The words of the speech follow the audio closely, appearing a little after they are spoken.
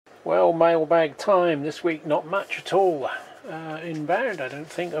Well, mailbag time this week. Not much at all inbound. I don't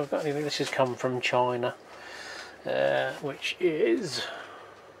think I've got anything. This has come from China, which is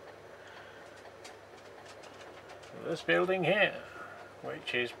this building here,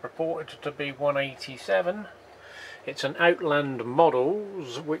 which is purported to be 187. It's an Outland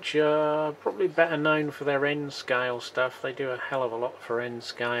Models, which are probably better known for their N scale stuff. They do a hell of a lot for N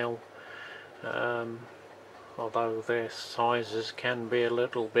scale. Although their sizes can be a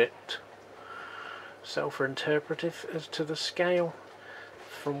little bit self-interpretive as to the scale,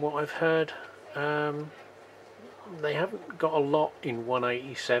 from what I've heard. They haven't got a lot in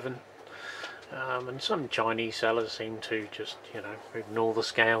 187, and some Chinese sellers seem to just, ignore the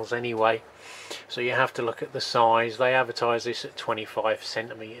scales anyway. So you have to look at the size. They advertise this at 25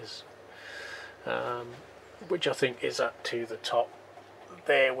 centimeters, which I think is up to the top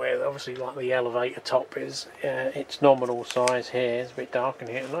there, where obviously like the elevator top is. Its nominal size here, it's a bit dark in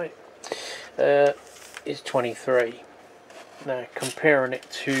here tonight, is 23. Now comparing it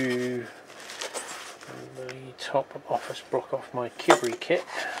to the top of Office Block off my Kibri kit,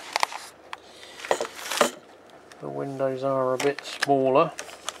 the windows are a bit smaller,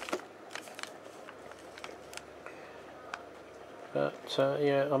 but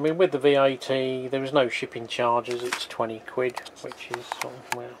yeah, I mean, with the VAT there is no shipping charges. It's 20 quid, which is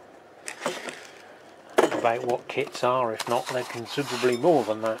well, about what kits are. If not, they're considerably more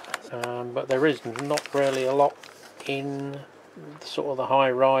than that. But there is not really a lot in sort of the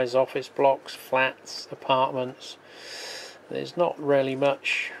high-rise office blocks, flats, apartments. There's not really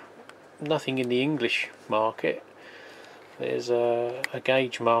nothing in the English market. There's a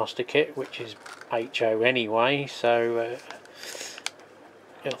Gauge Master kit, which is HO anyway, so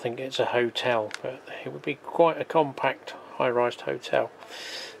I think it's a hotel, but it would be quite a compact high-rise hotel.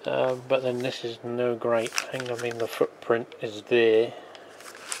 But then this is no great thing. I mean, the footprint is there.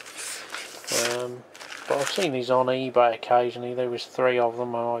 But I've seen these on eBay occasionally. There was 3 of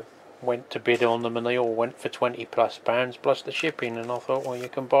them, and I went to bid on them, and they all went for £20+ plus the shipping. And I thought, well, you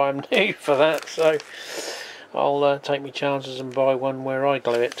can buy them new for that. So I'll take my chances and buy one where I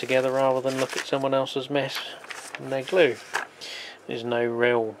glue it together rather than look at someone else's mess and their glue. There's no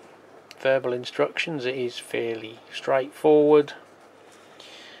real verbal instructions. It is fairly straightforward.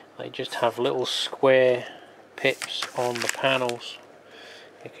 They just have little square pips on the panels.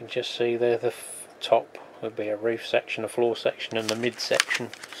 You can just see there the top would be a roof section, a floor section, and the mid section.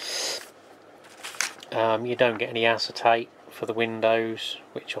 You don't get any acetate for the windows,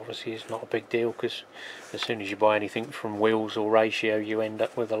 which obviously is not a big deal, because as soon as you buy anything from Wheels or Ratio, you end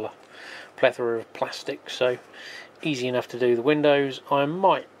up with a plethora of plastic. So easy enough to do the windows. I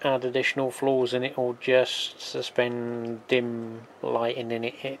might add additional floors in it, or just suspend dim lighting in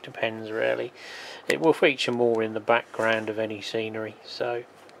it. It depends really. It will feature more in the background of any scenery, so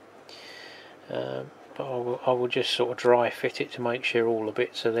but I will just sort of dry fit it to make sure all the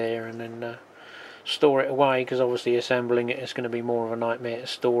bits are there, and then store it away, because obviously assembling it is going to be more of a nightmare to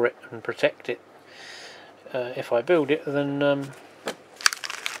store it and protect it if I build it, than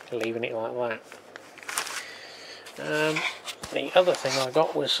leaving it like that. The other thing I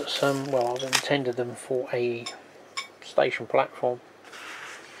got was some, well, I've intended them for a station platform.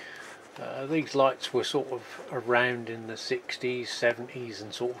 These lights were sort of around in the 60s, 70s,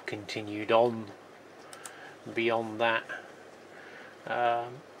 and sort of continued on beyond that.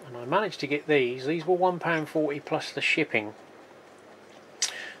 And I managed to get these. These were £1.40 plus the shipping.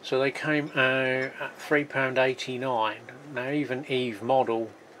 So they came out at £3.89. Now even Eve Model,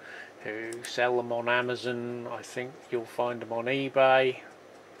 who sell them on Amazon, I think you'll find them on eBay,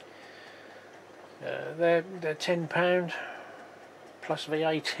 they're £10 plus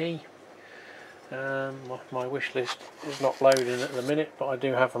VAT. My wish list is not loading at the minute, but I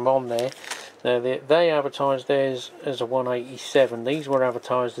do have them on there. Now they advertised theirs as a 187. These were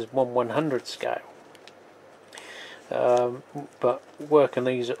advertised as 1/100 scale. But working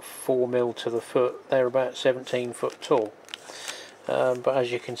these at 4mm to the foot, they're about 17 foot tall. But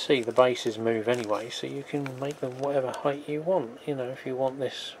as you can see, the bases move anyway, so you can make them whatever height you want. If you want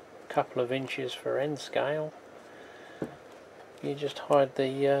this couple of inches for N scale, you just hide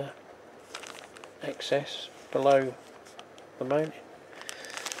the excess below the mounting.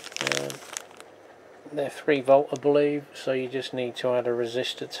 They're 3V, I believe, so you just need to add a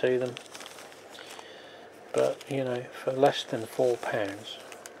resistor to them. But for less than £4,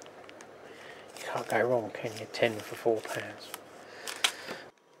 you can't go wrong, can you? 10 for £4.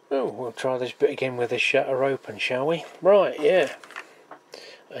 Oh, we'll try this bit again with the shutter open, shall we? Right, yeah.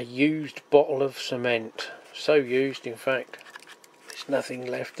 A used bottle of cement. So used, in fact, there's nothing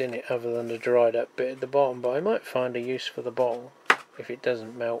left in it other than the dried up bit at the bottom, but I might find a use for the bottle. if it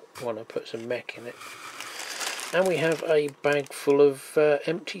doesn't melt when I put some mech in it. And we have a bag full of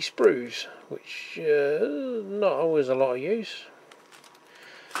empty sprues, which not always a lot of use.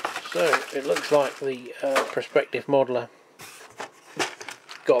 So it looks like the prospective modeller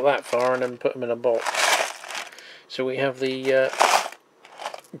got that far and then put them in a box. So we have the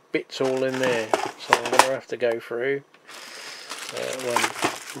bits all in there, so I'm going to have to go through when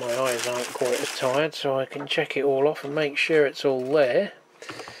my eyes aren't quite as tired, so I can check it all off and make sure it's all there.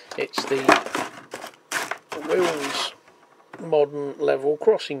 It's the Wheels Modern Level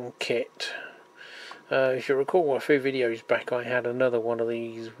Crossing Kit. If you recall, a few videos back I had another one of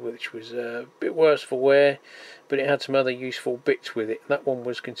these which was a bit worse for wear, but it had some other useful bits with it. That one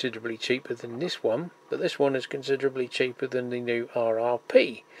was considerably cheaper than this one, but this one is considerably cheaper than the new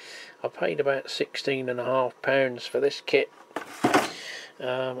RRP. I paid about £16.50 for this kit,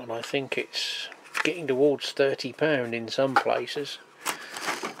 and I think it's getting towards £30 in some places.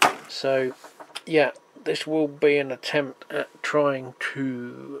 So yeah, this will be an attempt at trying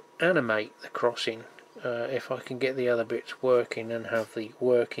to animate the crossing. If I can get the other bits working and have the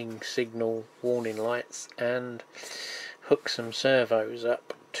working signal warning lights and hook some servos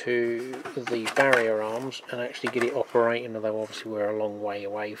up to the barrier arms and actually get it operating, although obviously we're a long way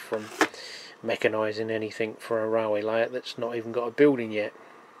away from mechanising anything for a railway layout that's not even got a building yet.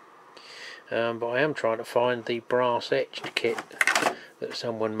 But I am trying to find the brass etched kit that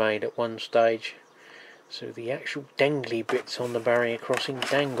someone made at one stage, so the actual dangly bits on the barrier crossing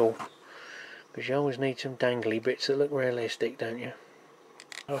dangle. Because you always need some dangly bits that look realistic, don't you?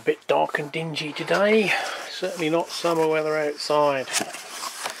 A bit dark and dingy today. Certainly not summer weather outside.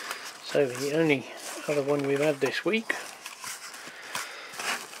 So the only other one we've had this week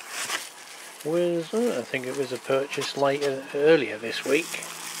was, I think it was a purchase earlier this week.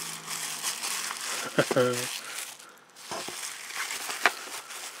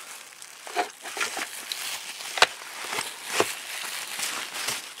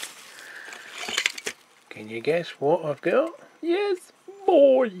 Can you guess what I've got? Yes,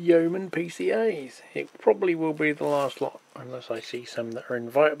 more Yeoman PCAs. It probably will be the last lot, unless I see some that are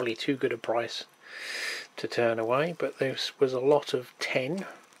inevitably too good a price to turn away. But this was a lot of 10,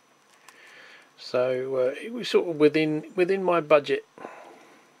 so it was sort of within my budget.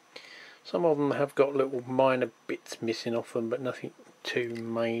 Some of them have got little minor bits missing off them, but nothing too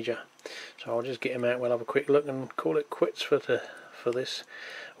major. So I'll just get them out. We'll have a quick look and call it quits for this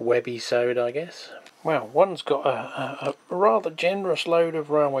webby-sode, I guess. Well, one's got a rather generous load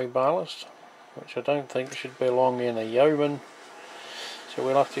of railway ballast, which I don't think should belong in a Yeoman. So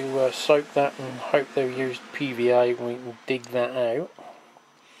we'll have to soak that and hope they've used PVA when we can dig that out.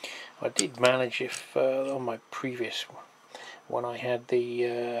 I did manage, on my previous one I had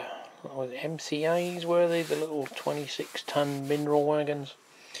the what was it, MCAs, were they? The little 26-ton mineral wagons.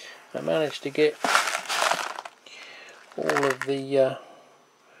 I managed to get all of the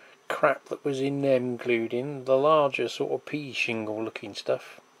crap that was in them glued in. The larger sort of pea shingle looking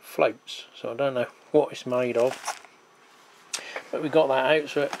stuff floats, so I don't know what it's made of, but we got that out,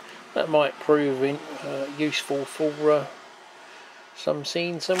 so that might prove useful for some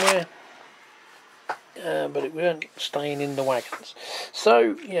scene somewhere, but it weren't staying in the wagons.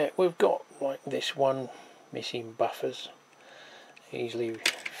 So yeah, we've got like this one missing buffers, easily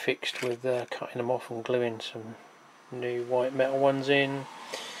fixed with cutting them off and gluing some new white metal ones in.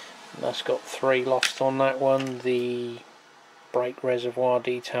 That's got 3 lost on that one. The brake reservoir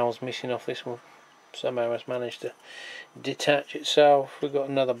details missing off this one. Somehow has managed to detach itself. We've got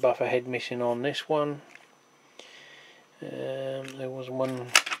another buffer head missing on this one. There was one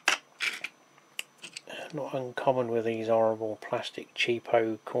not uncommon with these horrible plastic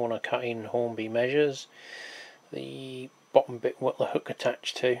cheapo corner cutting Hornby measures. The bottom bit what the hook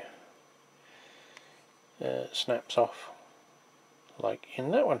attached to snaps off, like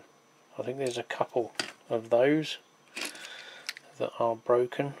in that one. I think there's a couple of those that are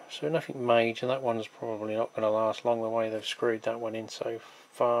broken, so nothing major. That one's probably not going to last long, the way they've screwed that one in so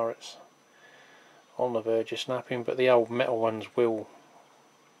far. It's on the verge of snapping, but the old metal ones will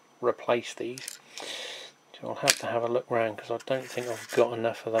replace these. So I'll have to have a look round, because I don't think I've got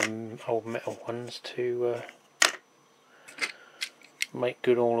enough of them old metal ones to make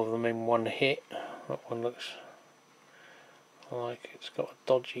good all of them in one hit. That one looks like it's got a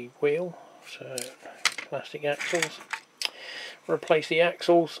dodgy wheel, so plastic axles. Replace the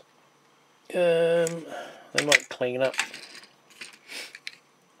axles. They might clean up.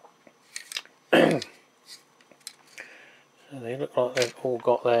 They look like they've all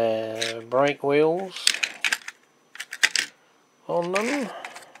got their brake wheels on them.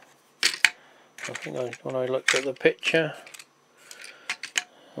 I think when I looked at the picture,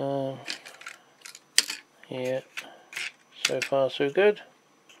 Yeah, so far so good.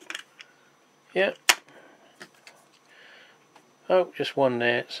 Yeah. Oh, just one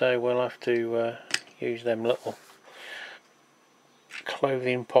there, so we'll have to use them little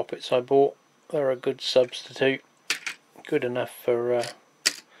clothing poppets I bought. They're a good substitute, good enough for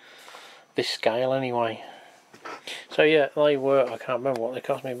this scale anyway. So yeah, they were, I can't remember what they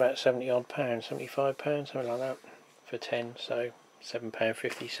cost me, about 70 odd pounds, 75 pounds, something like that, for 10, so £7.50,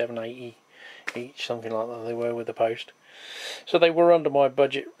 £7.80 each, something like that they were with the post. So they were under my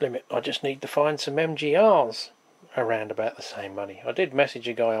budget limit. I just need to find some MGRs around about the same money. I did message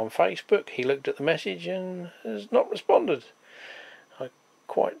a guy on Facebook, he looked at the message and has not responded. I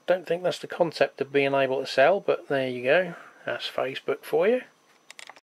quite don't think that's the concept of being able to sell, but there you go, that's Facebook for you.